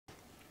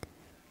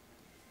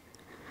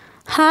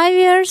Hi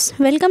viewers,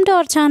 welcome to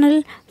our channel.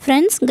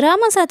 Friends,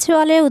 గ్రామ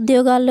సచివాలయ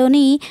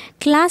ఉద్యోగాల్లోని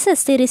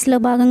classes సిరీస్లో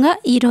భాగంగా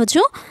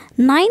ఈరోజు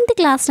 9th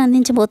క్లాస్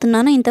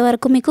అందించబోతున్నాను.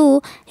 ఇంతవరకు మీకు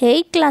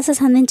 8 క్లాసెస్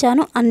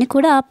అందించాను, అన్నీ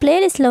కూడా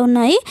ప్లేలిస్ట్లో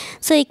ఉన్నాయి.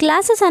 సో ఈ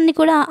క్లాసెస్ అన్నీ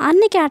కూడా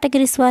అన్ని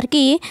కేటగిరీస్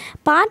వారికి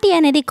పార్టీ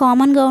అనేది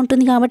కామన్గా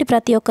ఉంటుంది కాబట్టి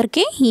ప్రతి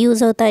ఒక్కరికి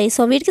యూజ్ అవుతాయి.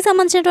 సో వీటికి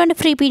సంబంధించినటువంటి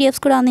ఫ్రీ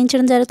పీడిఎఫ్స్ కూడా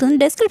అందించడం జరుగుతుంది.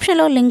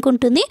 డిస్క్రిప్షన్లో లింక్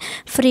ఉంటుంది,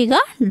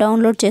 ఫ్రీగా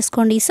డౌన్లోడ్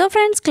చేసుకోండి. సో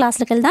ఫ్రెండ్స్,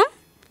 క్లాస్లోకి వెళ్దాం.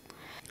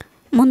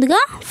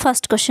 ముందుగా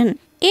first question.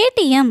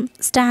 ATM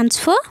stands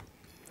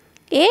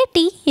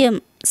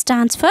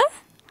for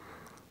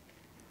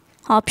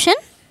option.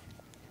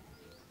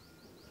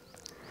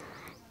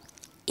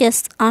 Yes,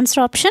 answer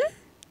option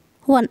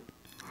 1,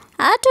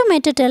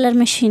 automated teller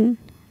machine.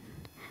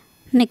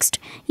 Next,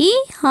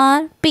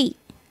 ERP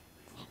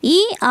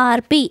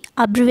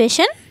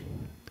abbreviation.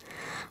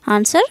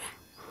 Answer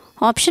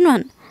option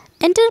 1,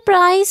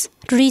 enterprise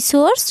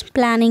resource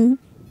planning.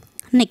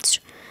 Next,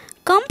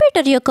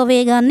 computer యొక్క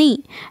వేగాన్ని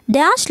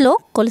డాష్లో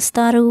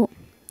కొలుస్తారు.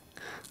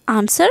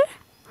 Answer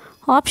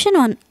option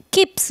 1,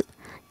 కిప్స్.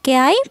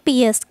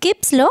 KIPS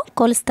కిప్స్లో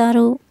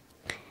కొలుస్తారు.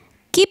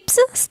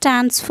 కిప్స్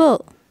stands for.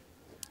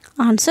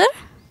 Answer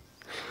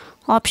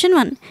option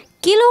 1,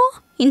 kilo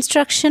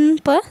instruction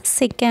per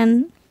second.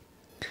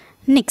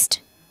 Next,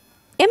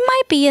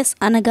 MIPS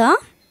అనగా.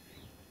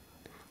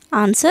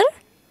 Answer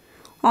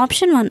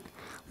option 1,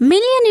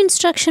 million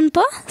instruction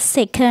per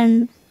second.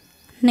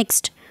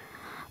 Next,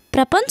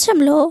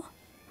 ప్రపంచంలో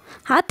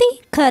అతి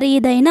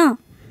ఖరీదైన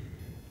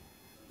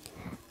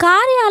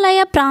కార్యాలయ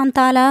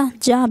ప్రాంతాల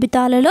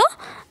జాబితాలలో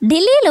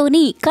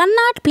ఢిల్లీలోని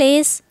కన్నాట్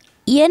ప్లేస్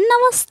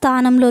ఎన్నవ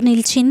స్థానంలో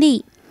నిలిచింది?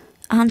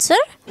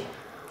 ఆన్సర్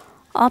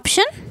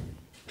ఆప్షన్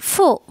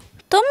 4,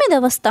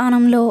 9వ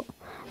స్థానంలో.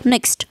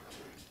 నెక్స్ట్,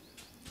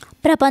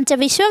 ప్రపంచ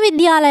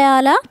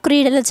విశ్వవిద్యాలయాల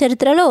క్రీడల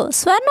చరిత్రలో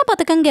స్వర్ణ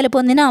పతకం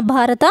గెలుపొందిన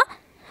భారత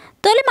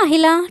తొలి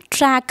మహిళా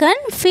ట్రాక్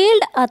అండ్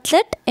ఫీల్డ్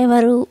అథ్లెట్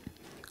ఎవరు?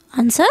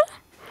 ఆన్సర్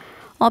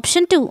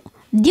ఆప్షన్ 2,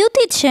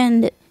 ద్యుతి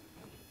చంద్.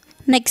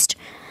 నెక్స్ట్,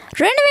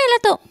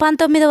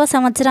 2019వ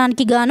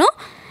సంవత్సరానికి గాను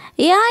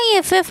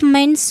AIFF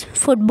men's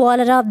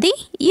footballer of the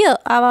year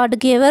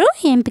అవార్డుకి ఎవరు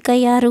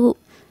ఎంపికయ్యారు?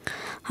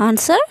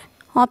 Answer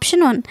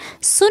option 1,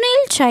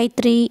 Sunil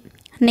ఛైత్రి.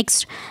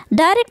 Next,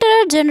 director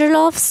general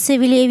of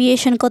civil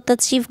aviation కొత్త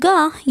చీఫ్గా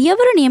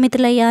ఎవరు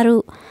నియమితులయ్యారు?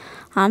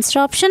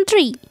 Answer option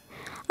 3,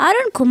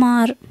 Arun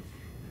Kumar.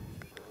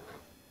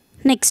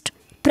 Next,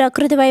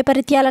 ప్రకృతి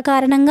వైపరీత్యాల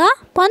కారణంగా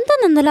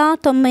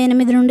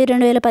 1998 నుండి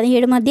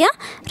 2017 మధ్య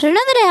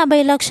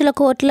 250 లక్షల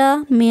కోట్ల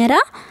మేర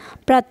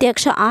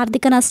ప్రత్యక్ష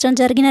ఆర్థిక నష్టం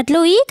జరిగినట్లు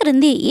ఈ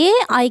క్రింది ఏ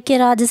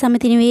ఐక్యరాజ్య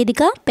సమితి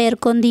నివేదిక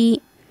పేర్కొంది?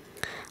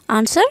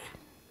 ఆన్సర్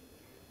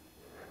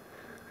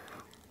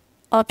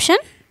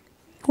ఆప్షన్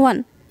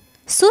 1,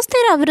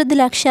 సుస్థిర అభివృద్ధి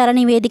లక్ష్యాల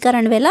నివేదిక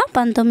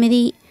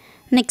 2019.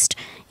 నెక్స్ట్,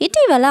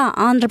 ఇటీవల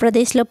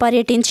ఆంధ్రప్రదేశ్లో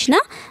పర్యటించిన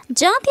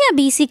జాతీయ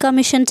బీసీ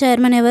కమిషన్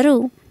చైర్మన్ ఎవరు?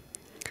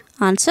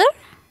 ఆన్సర్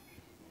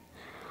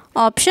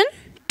ఆప్షన్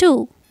 2,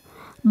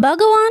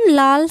 భగవాన్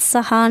లాల్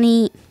సహానీ.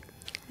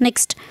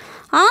 నెక్స్ట్,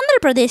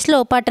 ఆంధ్రప్రదేశ్లో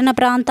పట్టణ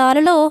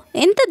ప్రాంతాలలో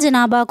ఎంత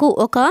జనాభాకు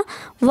ఒక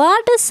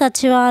వార్డు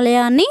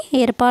సచివాలయాన్ని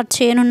ఏర్పాటు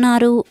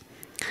చేయనున్నారు?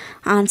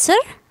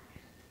 Answer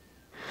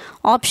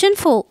option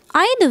 4,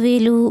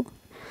 5,000.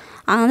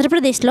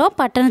 ఆంధ్రప్రదేశ్లో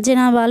పట్టణ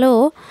జనాభాలో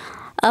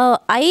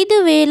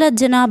 5,000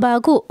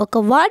 జనాభాకు ఒక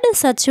వార్డు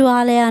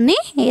సచివాలయాన్ని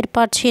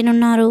ఏర్పాటు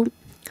చేయనున్నారు.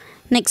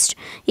 నెక్స్ట్,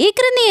 ఈ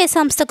క్రింది ఏ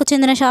సంస్థకు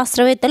చెందిన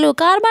శాస్త్రవేత్తలు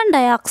కార్బన్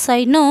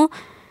డయాక్సైడ్ను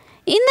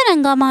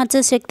ఇంధనంగా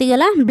మార్చే శక్తి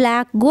గల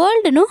బ్లాక్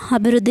గోల్డ్ను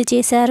అభివృద్ధి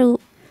చేశారు?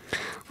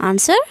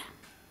 Answer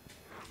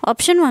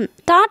option 1,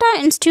 Tata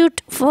institute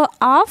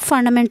of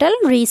fundamental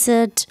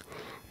research.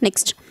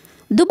 Next,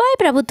 Dubai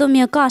ప్రభుత్వం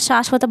యొక్క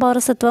శాశ్వత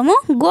పౌరసత్వము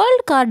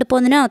గోల్డ్ కార్డు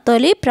పొందిన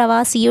తొలి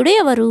ప్రవాసీయుడు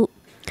ఎవరు?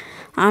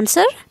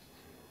 Answer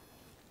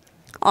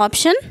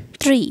option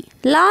 3,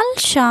 Lal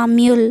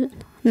Samuel.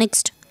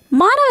 Next,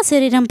 మానవ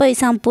శరీరంపై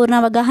సంపూర్ణ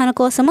అవగాహన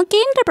కోసము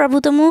కేంద్ర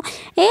ప్రభుత్వము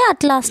ఏ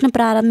అట్లాస్ను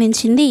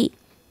ప్రారంభించింది?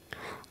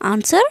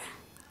 Answer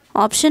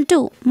option 2,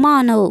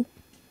 Manav.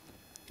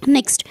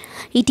 నెక్స్ట్,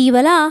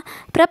 ఇటీవల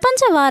ప్రపంచ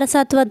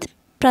వారసత్వ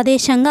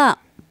ప్రదేశంగా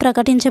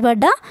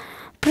ప్రకటించబడ్డ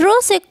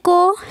ప్రోసెక్కో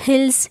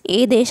హిల్స్ ఏ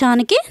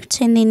దేశానికి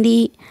చెందింది?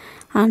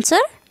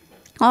 Answer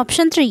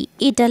option 3,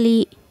 Italy.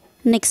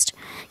 నెక్స్ట్,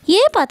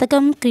 ఏ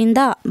పథకం క్రింద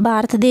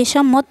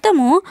భారతదేశం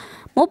మొత్తము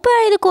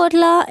 35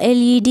 కోట్ల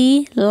LED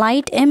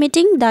లైట్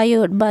ఎమిటింగ్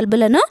డయోడ్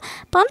బల్బులను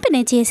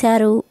పంపిణీ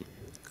చేశారు?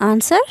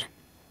 Answer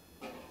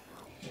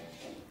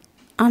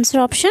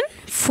option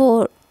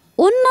 4,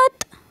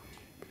 Unnat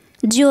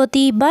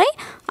Jyothi by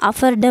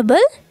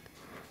affordable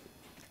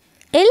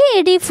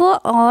LED for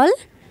all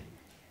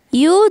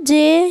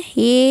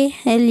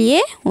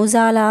UJALA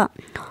Ujala.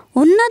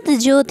 Unnat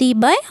Jyothi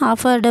by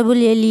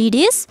affordable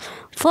LEDs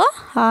for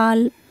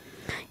all.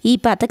 ఈ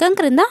పథకం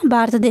క్రింద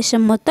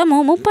భారతదేశం మొత్తము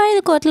 35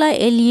 కోట్ల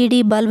LED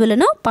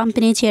బల్బులను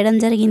పంపిణీ చేయడం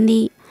జరిగింది.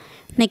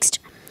 నెక్స్ట్,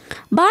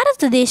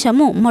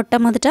 భారతదేశము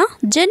మొట్టమొదట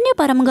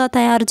జన్యుపరంగా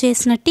తయారు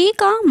చేసిన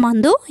టీకా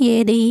మందు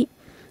ఏది?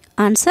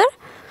 ఆన్సర్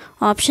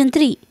ఆప్షన్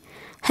 3,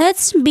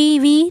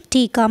 HBV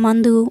టీకా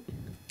మందు.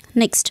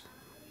 నెక్స్ట్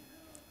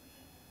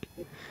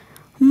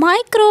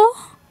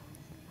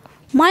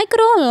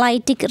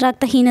మైక్రోలైటిక్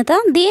రక్తహీనత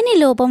దేని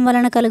లోపం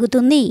వలన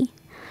కలుగుతుంది?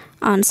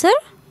 Answer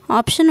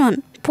option 1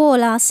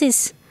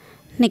 పోలాసిస్.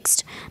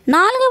 నెక్స్ట్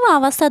 4వ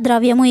అవస్థ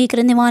ద్రవ్యము ఈ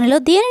క్రింది వానిలో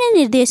దేనిని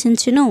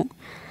నిర్దేశించును?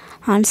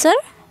 Answer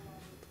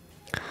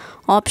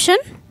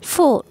option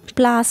 4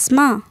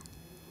 plasma.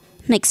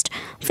 Next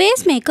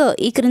face maker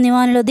ఈ క్రింది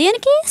వానిలో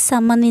దేనికి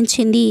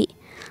సంబంధించింది?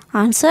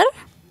 ఆన్సర్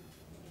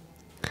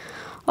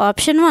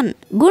ఆప్షన్ 1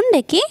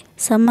 గుండెకి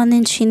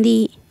సంబంధించింది.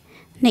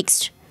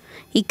 నెక్స్ట్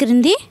ఈ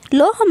క్రింది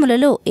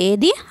లోహములలో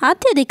ఏది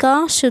అత్యధిక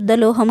శుద్ధ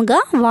లోహముగా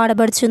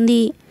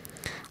వాడబడుతుంది?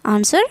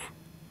 Answer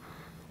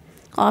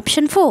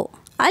option 4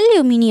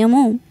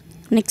 aluminium.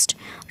 Next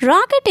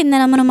rocket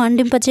ఇంధనమును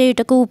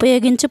మండింపచేయుటకు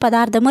ఉపయోగించు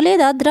పదార్థము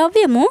లేదా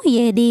ద్రవ్యము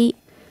ఏది?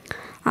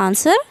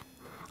 Answer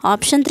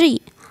option 3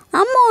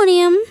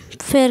 ammonium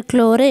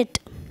పెర్క్లోరేట్.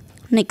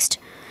 నెక్స్ట్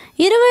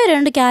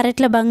 22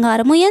 క్యారెట్ల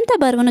బంగారము ఎంత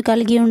బరువును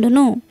కలిగి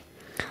ఉండును?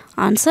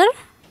 ఆన్సర్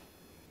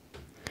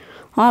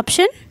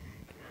ఆప్షన్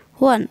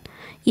 1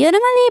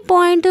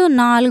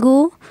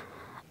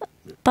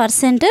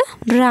 8.4%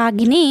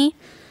 రాగిని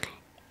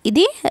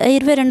ఇది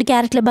 22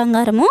 క్యారెట్ల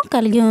బంగారము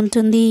కలిగి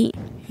ఉంటుంది.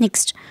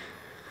 నెక్స్ట్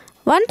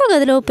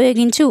వంటగదిలో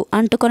ఉపయోగించు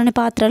అంటుకొనని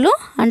పాత్రలు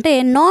అంటే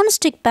నాన్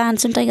స్టిక్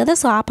ప్యాన్స్ ఉంటాయి కదా,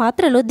 సో ఆ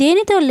పాత్రలు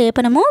దేనితో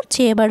లేపనము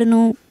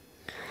చేయబడును?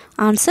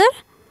 Answer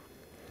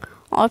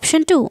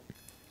option 2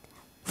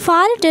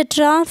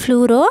 ఫాలిటెట్రా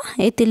fluoro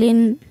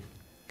ethylene.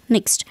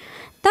 Next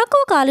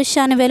తక్కువ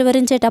కాలుష్యాన్ని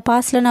వెలువరించే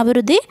టపాసులను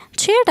అభివృద్ధి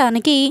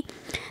చేయడానికి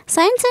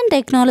సైన్స్ అండ్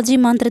టెక్నాలజీ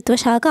మంత్రిత్వ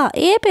శాఖ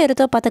ఏ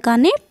పేరుతో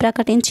పథకాన్ని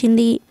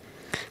ప్రకటించింది?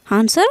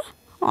 ఆన్సర్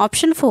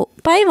ఆప్షన్ 4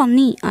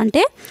 పైవన్నీ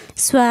అంటే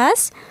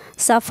స్వాస్,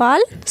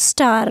 సఫాల్,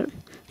 స్టార్.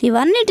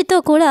 ఇవన్నిటితో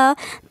కూడా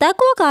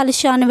తక్కువ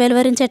కాలుష్యాన్ని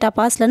వెలువరించే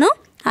టపాసులను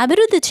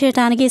అభివృద్ధి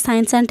చేయడానికి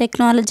సైన్స్ అండ్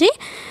టెక్నాలజీ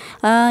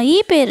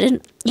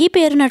ఈ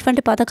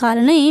పేరున్నటువంటి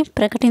పథకాలని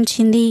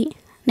ప్రకటించింది.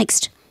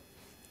 నెక్స్ట్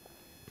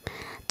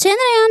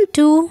చంద్రయాన్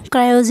 2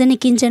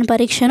 క్రయోజెనిక్ ఇంజన్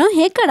పరీక్షను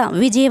ఎక్కడ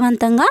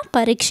విజయవంతంగా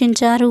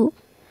పరీక్షించారు?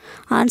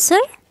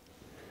 ఆన్సర్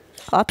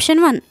ఆప్షన్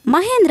 1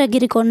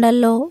 మహేంద్రగిరి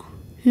కొండల్లో.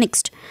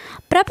 నెక్స్ట్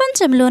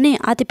ప్రపంచంలోనే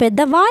అతిపెద్ద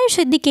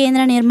వాయుశుద్ధి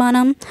కేంద్ర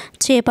నిర్మాణం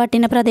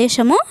చేపట్టిన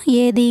ప్రదేశము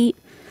ఏది?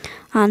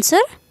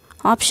 ఆన్సర్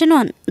ఆప్షన్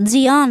 1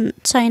 జియాన్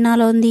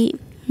చైనాలో ఉంది.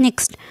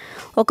 నెక్స్ట్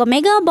 1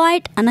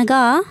 మెగాబైట్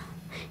అనగా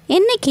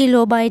ఎన్ని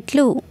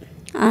కిలోబైట్లు?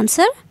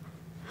 Answer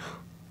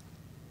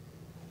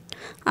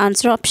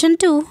option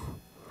 2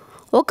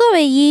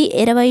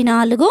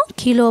 1024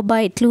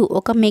 కిలోబైట్లు.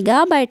 1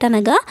 మెగాబైట్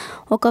అనగా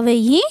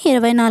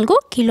 1024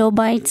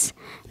 కిలోబైట్స్.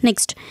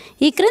 నెక్స్ట్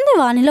ఈ క్రింది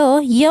వానిలో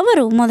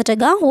ఎవరు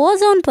మొదటగా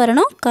ఓజోన్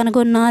పొరను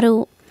కనుగొన్నారు?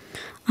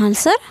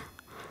 ఆన్సర్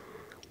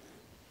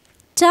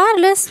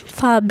చార్లెస్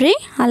ఫాబ్రీ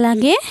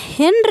అలాగే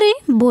హెన్రీ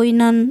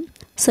బోయినన్.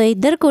 సో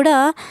ఇద్దరు కూడా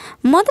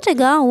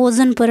మొదటగా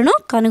ఓజోన్ పొరను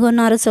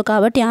కనుగొన్నారు. సో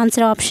కాబట్టి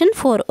ఆన్సర్ ఆప్షన్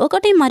 4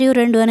 1 మరియు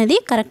 2 అనేది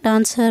correct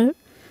answer.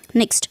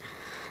 Next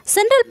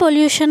central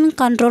pollution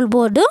control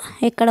board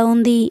ఎక్కడ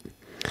ఉంది?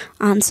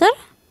 ఆన్సర్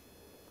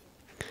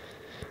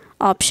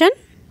ఆప్షన్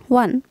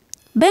 1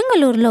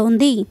 బెంగళూరులో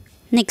ఉంది.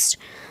 నెక్స్ట్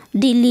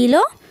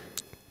ఢిల్లీలో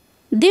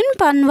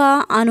దిన్పన్వా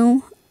అను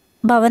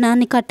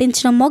భవనాన్ని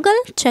కట్టించిన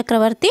మొఘల్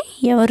చక్రవర్తి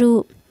ఎవరు?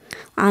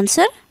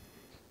 Answer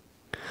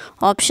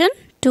option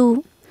 2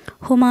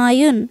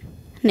 Humayun.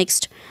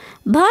 నెక్స్ట్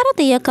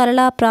భారతీయ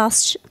కళల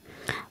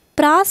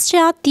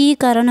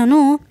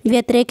పాశ్చాత్యీకరణను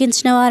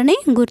వ్యతిరేకించిన వారిని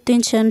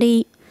గుర్తించండి.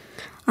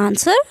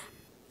 Answer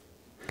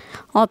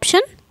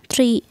option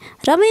 3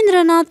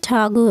 Rabindranath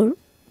Tagore.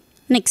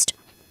 Next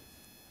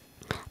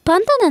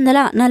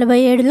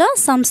 1947లో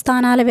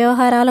సంస్థానాల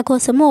వ్యవహారాల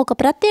కోసము ఒక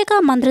ప్రత్యేక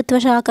మంత్రిత్వ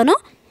శాఖను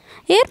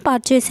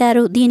ఏర్పాటు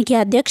చేశారు. దీనికి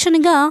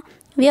అధ్యక్షునిగా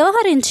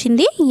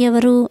వ్యవహరించింది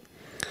ఎవరు?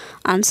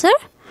 Answer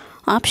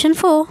option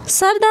 4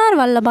 Sardar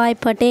Vallabhbhai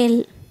Patel.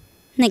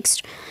 Next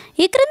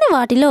ఈ క్రింది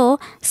వాటిలో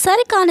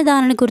సరికాని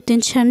దానిని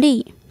గుర్తించండి.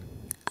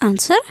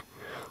 ఆన్సర్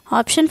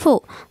ఆప్షన్ 4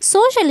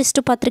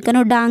 సోషలిస్టు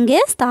పత్రికను డాంగే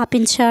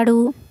స్థాపించాడు.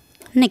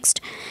 నెక్స్ట్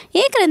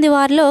ఈ క్రింది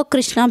వారిలో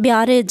కృష్ణా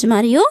బ్యారేజ్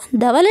మరియు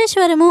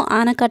ధవళేశ్వరము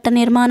ఆనకట్ట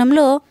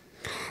నిర్మాణంలో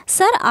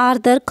సర్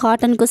ఆర్థర్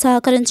కాటన్కు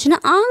సహకరించిన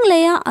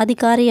ఆంగ్లేయ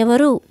అధికారి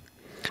ఎవరు?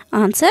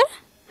 ఆన్సర్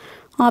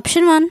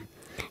ఆప్షన్ 1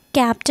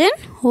 కెప్టెన్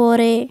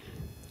ఓరే.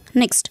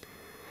 నెక్స్ట్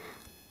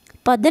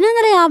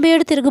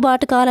 1857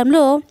 తిరుగుబాటు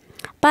కాలంలో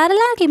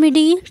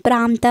పర్లాకిమిడి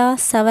ప్రాంత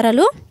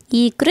సవరలు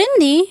ఈ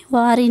క్రింది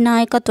వారి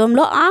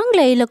నాయకత్వంలో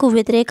ఆంగ్లేయులకు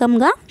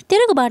వ్యతిరేకంగా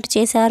తిరుగుబాటు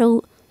చేశారు.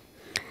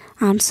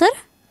 ఆన్సర్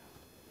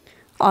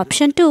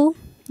ఆప్షన్ 2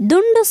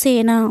 దుండు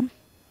సేన.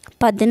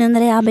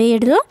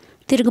 1857లో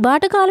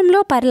తిరుగుబాటు కాలంలో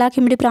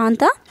పర్లాకిమిడి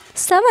ప్రాంత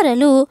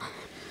సవరలు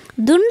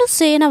దుండు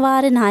సేన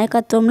వారి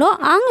నాయకత్వంలో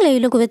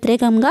ఆంగ్లేయులకు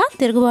వ్యతిరేకంగా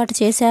తిరుగుబాటు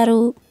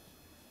చేశారు.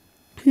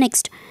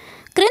 నెక్స్ట్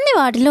క్రింది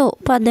వాటిలో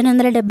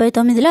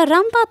 1879లో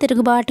రంపా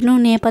తిరుగుబాటును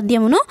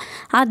నేపథ్యమును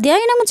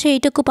అధ్యయనం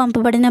చేయుటకు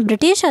పంపబడిన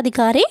బ్రిటిష్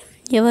అధికారి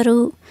ఎవరు?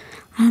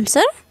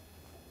 ఆన్సర్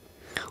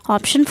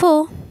ఆప్షన్ 4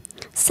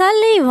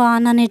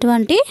 సల్లివాన్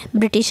అనేటువంటి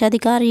బ్రిటిష్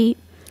అధికారి.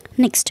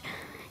 నెక్స్ట్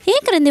ఈ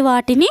క్రింది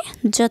వాటిని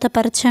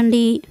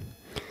జతపరచండి.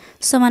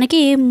 సో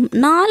మనకి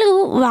 4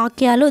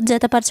 వాక్యాలు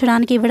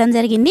జతపరచడానికి ఇవ్వడం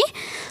జరిగింది.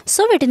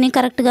 సో వీటిని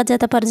కరెక్ట్గా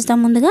జతపరచుతాం.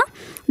 ముందుగా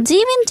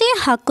జీవించే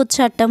హక్కు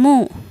చట్టము,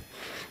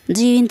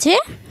 జీవించే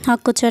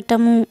హక్కు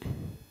చట్టము,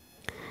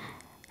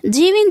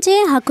 జీవించే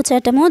హక్కు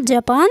చట్టము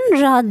జపాన్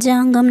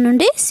రాజ్యాంగం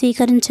నుండి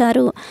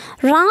స్వీకరించారు.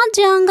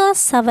 రాజ్యాంగ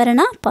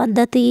సవరణ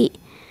పద్ధతి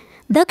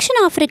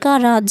దక్షిణాఫ్రికా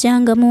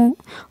రాజ్యాంగము.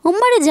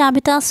 ఉమ్మడి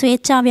జాబితా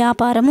స్వేచ్ఛా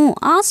వ్యాపారము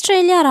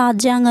ఆస్ట్రేలియా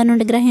రాజ్యాంగం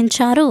నుండి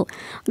గ్రహించారు.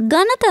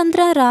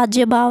 గణతంత్ర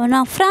రాజ్య భావన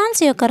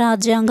ఫ్రాన్స్ యొక్క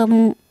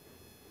రాజ్యాంగము.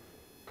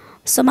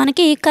 సో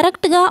మనకి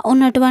కరెక్ట్గా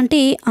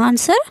ఉన్నటువంటి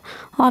ఆన్సర్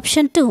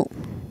ఆప్షన్ 2.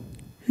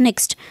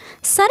 నెక్స్ట్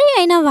సరి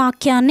అయిన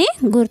వాక్యాన్ని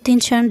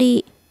గుర్తించండి.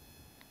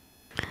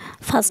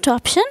 First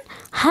option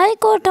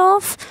high court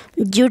of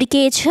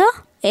judicature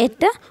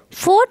at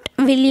fort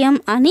William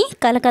అని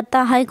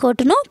కలకత్తా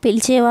హైకోర్టును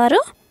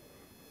పిలిచేవారు.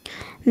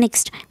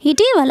 నెక్స్ట్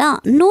ఇటీవల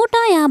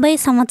 150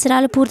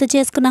 సంవత్సరాలు పూర్తి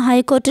చేసుకున్న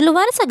హైకోర్టులు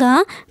వరుసగా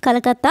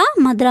కలకత్తా,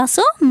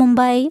 మద్రాసు,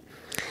 ముంబై.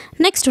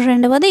 నెక్స్ట్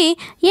రెండవది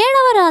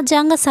 7వ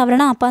రాజ్యాంగ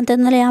సవరణ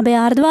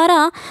 1956 ద్వారా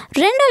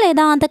 2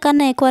 లేదా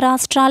అంతకన్నా ఎక్కువ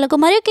రాష్ట్రాలకు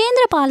మరియు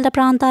కేంద్ర పాలిత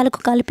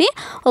ప్రాంతాలకు కలిపి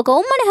ఒక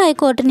ఉమ్మడి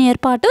హైకోర్టుని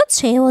ఏర్పాటు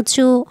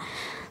చేయవచ్చు.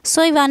 సో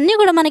ఇవన్నీ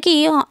కూడా మనకి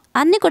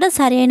అన్నీ కూడా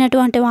సరి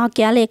అయినటువంటి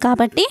వాక్యాలే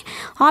కాబట్టి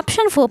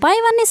ఆప్షన్ 4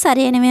 ఇవన్నీ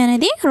సరి అయినవి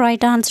అనేది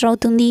రైట్ ఆన్సర్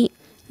అవుతుంది.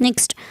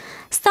 నెక్స్ట్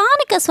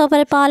స్థానిక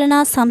స్వపరిపాలనా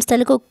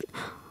సంస్థలకు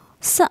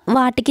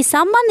వాటికి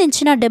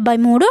సంబంధించిన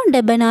 73,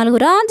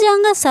 74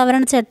 రాజ్యాంగ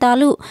సవరణ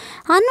చట్టాలు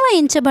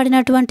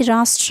అన్వయించబడినటువంటి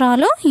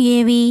రాష్ట్రాలు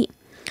ఏవి?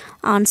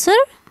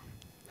 Answer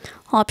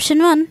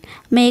option 1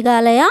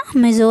 Meghalaya,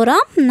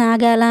 Mizoram,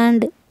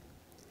 Nagaland.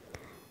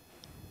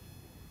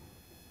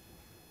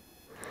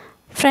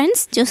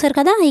 Friends చూసారు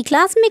కదా, ఈ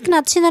క్లాస్ మీకు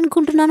నచ్చింది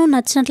అనుకుంటున్నాను.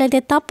 నచ్చినట్లయితే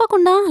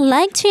తప్పకుండా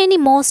లైక్ చేయండి.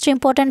 మోస్ట్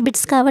ఇంపార్టెంట్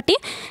బిట్స్ కాబట్టి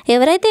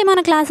ఎవరైతే మన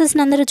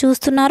క్లాసెస్ని అందరూ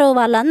చూస్తున్నారో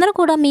వాళ్ళందరూ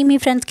కూడా మీ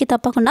ఫ్రెండ్స్కి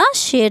తప్పకుండా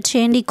షేర్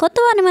చేయండి. కొత్త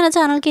వారిని మన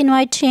ఛానల్కి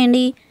ఇన్వైట్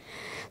చేయండి.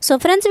 సో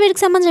ఫ్రెండ్స్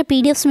వీటికి సంబంధించిన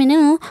పీడిఎఫ్స్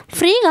నేను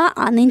ఫ్రీగా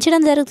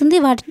అందించడం జరుగుతుంది.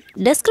 వాటి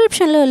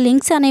డిస్క్రిప్షన్లో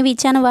లింక్స్ అనేవి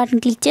ఇచ్చాను.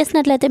 వాటిని క్లిక్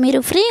చేసినట్లయితే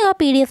మీరు ఫ్రీగా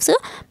పీడిఎఫ్స్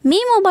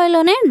మీ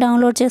మొబైల్లోనే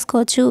డౌన్లోడ్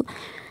చేసుకోవచ్చు.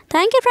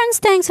 Thank you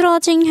friends. Thanks for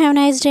watching. Have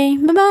nice day.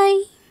 Bye.